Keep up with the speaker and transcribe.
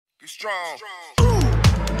strong.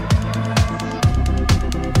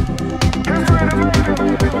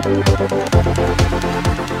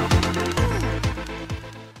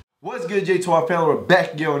 What's good, J2R family? We're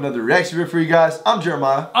back again with another reaction video for you guys. I'm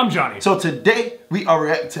Jeremiah. I'm Johnny. So today we are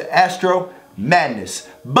reacting to Astro Madness.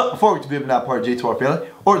 But before we be not part of J2R family,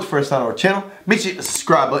 or it's the first time on our channel, make sure you hit the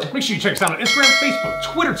subscribe button. Make sure you check us out on Instagram, Facebook,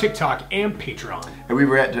 Twitter, TikTok, and Patreon. And we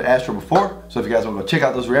reacted to Astro before, so if you guys want to go check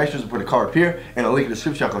out those reactions, we'll put a card up here and a link in the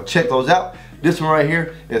description. Y'all go check those out. This one right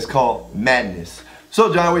here is called Madness.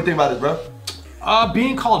 So John, what do you think about this, bro?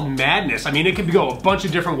 Being called Madness, I mean, it could go a bunch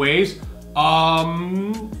of different ways.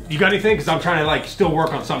 You got anything? Because I'm trying to like still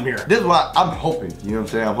work on something here. This is what I'm hoping, you know what I'm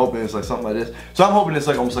saying? I'm hoping it's like something like this. So I'm hoping it's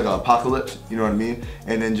like almost like an apocalypse, you know what I mean?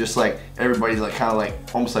 And then just like everybody's like kind of like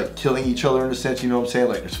almost like killing each other in a sense, you know what I'm saying?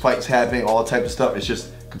 Like there's fights happening, all type of stuff. It's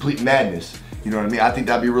just complete madness. You know what I mean? I think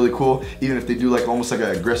that'd be really cool. Even if they do like almost like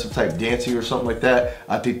an aggressive type dancing or something like that,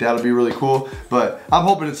 I think that'll be really cool. But I'm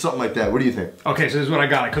hoping it's something like that. What do you think? Okay, so this is what I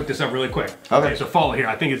got. I cooked this up really quick. Okay, so follow here.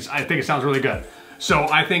 I think it sounds really good. So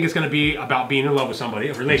I think it's gonna be about being in love with somebody,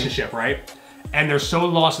 a relationship, right? And they're so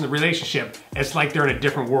lost in the relationship, it's like they're in a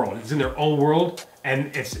different world. It's in their own world,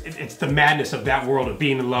 and it's the madness of that world of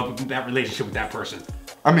being in love with that relationship with that person.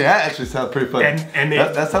 I mean, that actually sounds pretty funny. And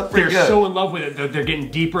that sounds pretty good. They're so in love with it, they're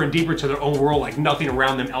getting deeper and deeper to their own world, like nothing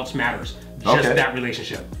around them else matters. Just that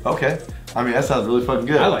relationship. Okay. I mean, that sounds really fucking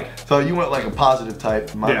good. I like it. So you went like a positive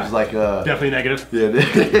type. Mine was like definitely negative. Yeah.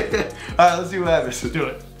 All right, let's see what happens. Let's do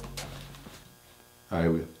it. All right,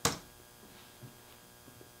 we go.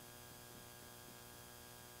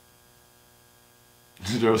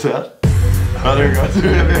 Did you notice that? Oh, there you go.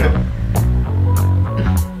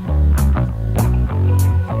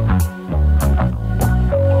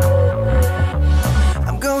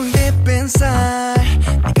 I'm going deep inside.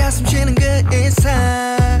 내 가슴 쉬는 그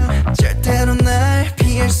이상 절대로 날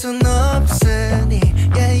피할 순 없으니.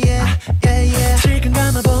 지금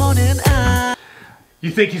감아보는 아. You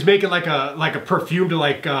think he's making like a perfume to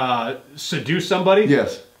like seduce somebody?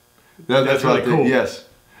 Yes. That's really what I think. Cool. Yes.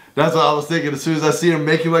 That's what I was thinking as soon as I see him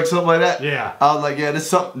making like something like that. Yeah. I was like, yeah, this is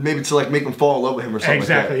something maybe to like make him fall in love with him or something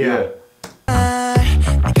exactly, like that.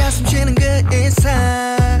 내 가슴 쉬는 그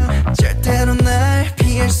이상 절대로 날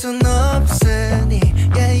피할 순 없으니.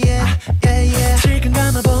 지금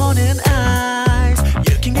감아보는 eyes.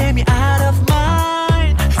 You can get me out of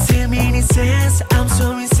mind. Seeming sense, I'm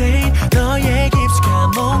so insane. 너의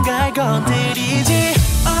깊숙한 뭔가를 건드리지.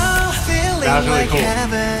 Oh, feeling like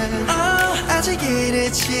heaven. 아직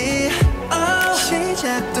이르지.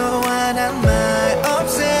 시작도 안 한 my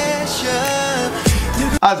obsession.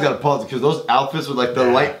 I just gotta pause it because those outfits with like the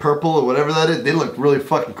light purple or whatever that is, they look really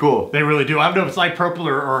fucking cool. They really do. I don't know if it's light purple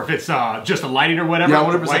or if it's just a lighting or whatever. Yeah, I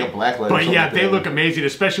wonder if it's like a black light. But yeah, like they look amazing,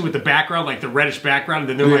 especially with the background, like the reddish background.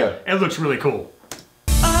 Then they're it looks really cool.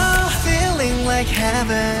 Oh, feeling like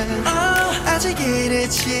heaven. Oh, 아직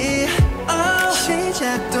이르지. Oh,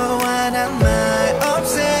 시작도 안 한 my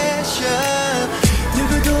obsession.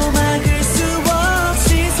 누구도 막을 수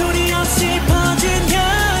없이 소리 없이 퍼진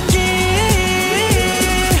향기.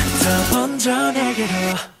 더 먼저 내게로.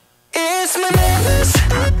 It's my madness.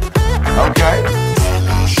 Okay.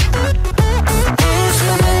 It's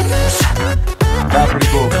my madness. That's pretty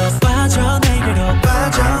cool. 더 빠져 내게로.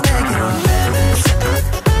 빠져 내게로.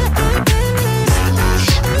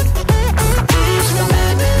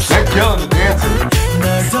 They're killing the dancing. 널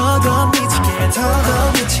더더 미치게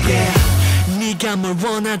더더 미치게 네가 뭘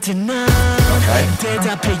원하든 난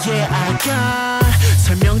대답해 yeah I got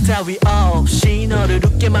설명 따위 없이 너를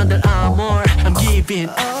웃게 만들 I'm more I'm giving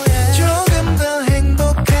조금 더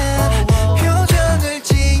행복한 표정을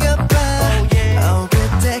지어봐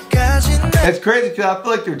그때까지 It's crazy because I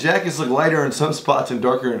feel like their jackets look lighter in some spots and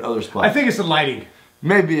darker in other spots. I think it's the lighting.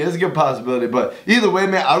 Maybe, it's a good possibility, but either way,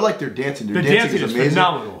 man, I like their dancing. Their dancing is amazing.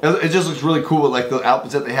 Phenomenal. It just looks really cool with like the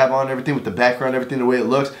outfits that they have on, everything with the background, everything, the way it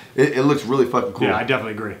looks. It looks really fucking cool. Yeah, I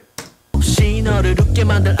definitely agree. 너를 웃게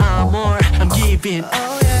만들 I'm more I'm giving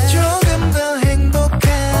조금 더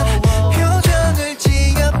행복한 표정을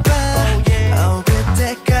지어봐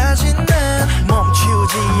그때까지 난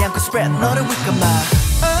멈추지 않고 spread 너를 위까봐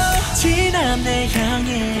지난 내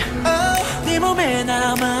향해 네 몸에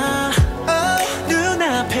남아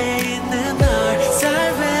눈앞에 있는 널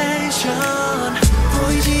salvation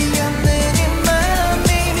보이지 않는 이 마음이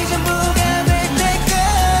전부가 될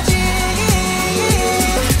때까지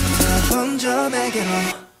더 먼저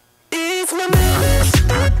내게로 It's my madness.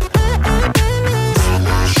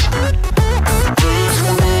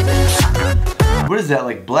 What is that,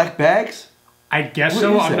 like black bags? I guess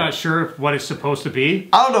so. I'm not sure what it's supposed to be.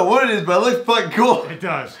 I don't know what it is, but it looks fucking cool. It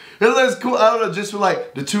does. It looks cool. I don't know, just for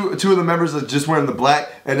like the two of the members are just wearing the black,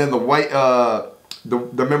 and then the white,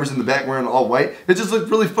 the members in the back wearing all white. It just looks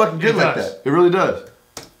really fucking good like that. It really does.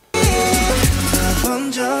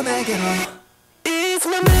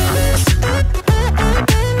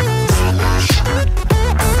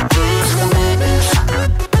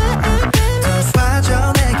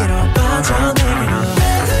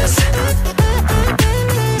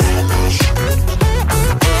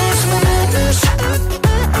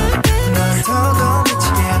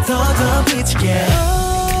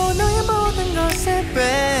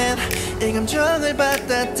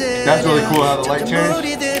 That's really cool how the light changed.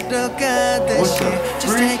 What's that?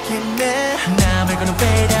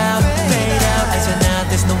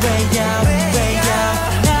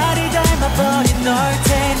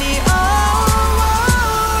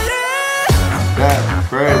 That's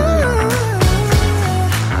crazy.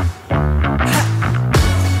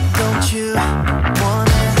 Don't you want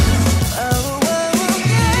it?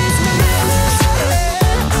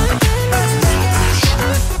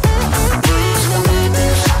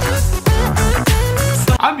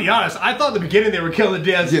 I'll be honest, I thought in the beginning they were killing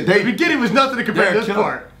the dance. Yeah, the beginning was nothing to compare to this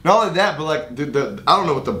part. Not only that, but like the I don't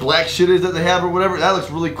know what the black shit is that they have or whatever. That looks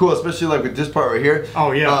really cool, especially like with this part right here.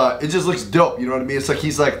 Oh yeah. It just looks dope. You know what I mean? It's like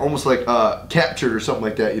he's like almost like captured or something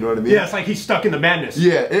like that. You know what I mean? Yeah, it's like he's stuck in the madness.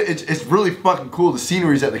 Yeah, it's really fucking cool. The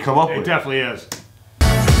sceneries that they come up with. It definitely is.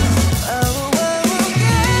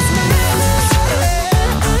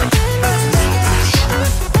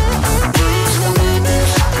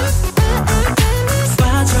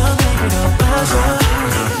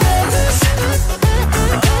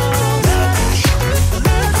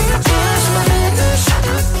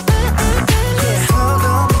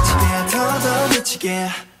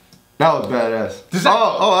 That was badass.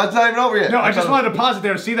 Oh, that's not even over yet. No, I just wanted to pause it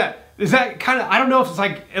there to see that. Is that kind of, I don't know if it's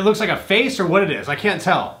like, it looks like a face or what it is. I can't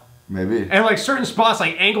tell. Maybe. And like certain spots,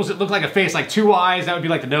 like angles that look like a face, like two eyes, that would be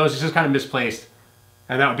like the nose. It's just kind of misplaced.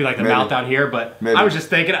 And that would be like the mouth down here. But I was just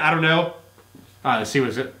thinking, I don't know. All right, let's see what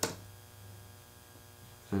is it.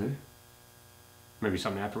 Maybe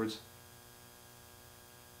something afterwards.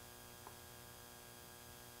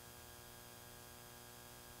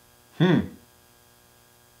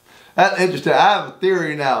 That's interesting. I have a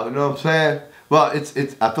theory now, you know what I'm saying? Well, I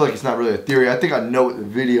feel like it's not really a theory. I think I know what the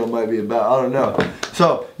video might be about. I don't know.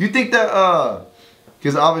 So, you think that,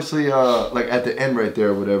 because obviously, like at the end right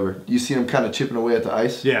there or whatever, you see them kind of chipping away at the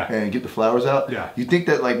ice and get the flowers out? Yeah. You think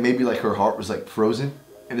that like maybe like her heart was like frozen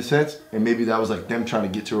in a sense? And maybe that was like them trying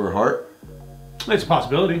to get to her heart? It's a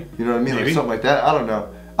possibility. You know what I mean? Maybe. Like something like that. I don't know.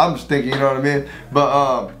 I'm just thinking, you know what I mean?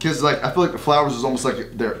 But, because like, I feel like the flowers was almost like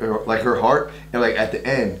like her heart. And like at the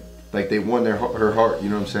end, like they won her heart, you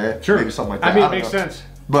know what I'm saying? Sure. Maybe something like that. I mean, it makes sense.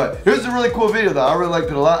 But it was a really cool video though. I really liked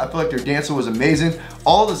it a lot. I feel like their dancing was amazing.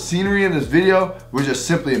 All the scenery in this video was just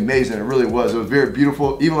simply amazing. It really was. It was very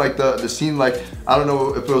beautiful. Even like the scene, like, I don't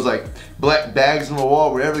know if it was like black bags on the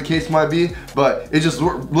wall, whatever the case might be, but it just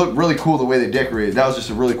looked really cool the way they decorated. That was just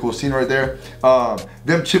a really cool scene right there.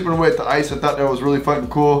 Them chipping away at the ice, I thought that was really fucking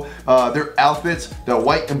cool. Their outfits, the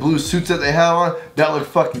white and blue suits that they had on, that looked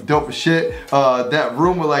fucking dope as shit. That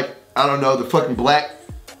room with like, I don't know, the fucking black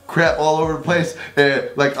crap all over the place, and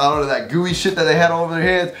like, I don't know, that gooey shit that they had all over their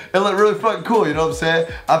hands, it looked really fucking cool, you know what I'm saying?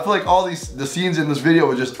 I feel like all the scenes in this video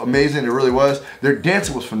were just amazing. It really was. Their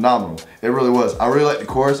dancing was phenomenal. It really was. I really like the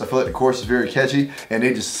chorus. I feel like the chorus is very catchy, and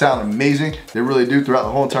they just sound amazing. They really do. Throughout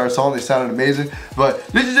the whole entire song, they sounded amazing. But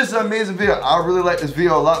this is just an amazing video. I really like this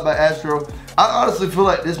video a lot by Astro. I honestly feel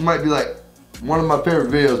like this might be like one of my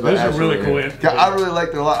favorite videos by Astro. This is really cool. I really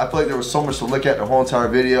liked it a lot. I feel like there was so much to look at the whole entire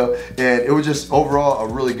video, and it was just overall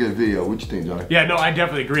a really good video. What you think, Johnny? Yeah, no, I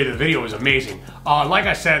definitely agree. The video was amazing. Like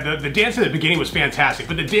I said, the dancing at the beginning was fantastic,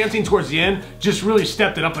 but the dancing towards the end just really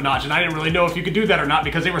stepped it up a notch, and I didn't really know if you could do that or not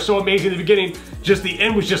because they were so amazing at the beginning. Just the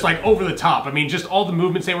end was just like over the top. I mean, just all the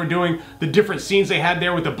movements they were doing, the different scenes they had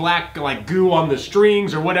there with the black like goo on the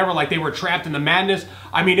strings or whatever, like they were trapped in the madness.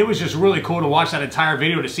 I mean, it was just really cool to watch that entire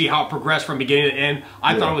video to see how it progressed from beginning to end.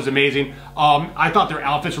 I thought it was amazing. I thought their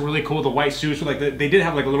outfits were really cool. The white suits were like, they did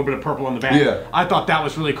have like a little bit of purple on the back. Yeah. I thought that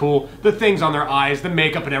was really cool. The things on their eyes, the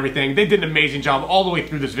makeup and everything. They did an amazing job all the way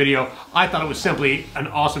through this video. I thought it was simply an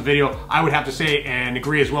awesome video. I would have to say and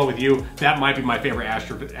agree as well with you. That might be my favorite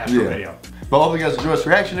Astro video. But I hope you guys enjoyed this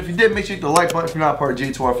reaction. If you did, make sure you hit the like button. If you're not part of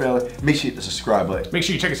J2R family, make sure you hit the subscribe button. Make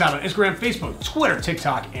sure you check us out on Instagram, Facebook, Twitter,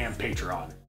 TikTok, and Patreon.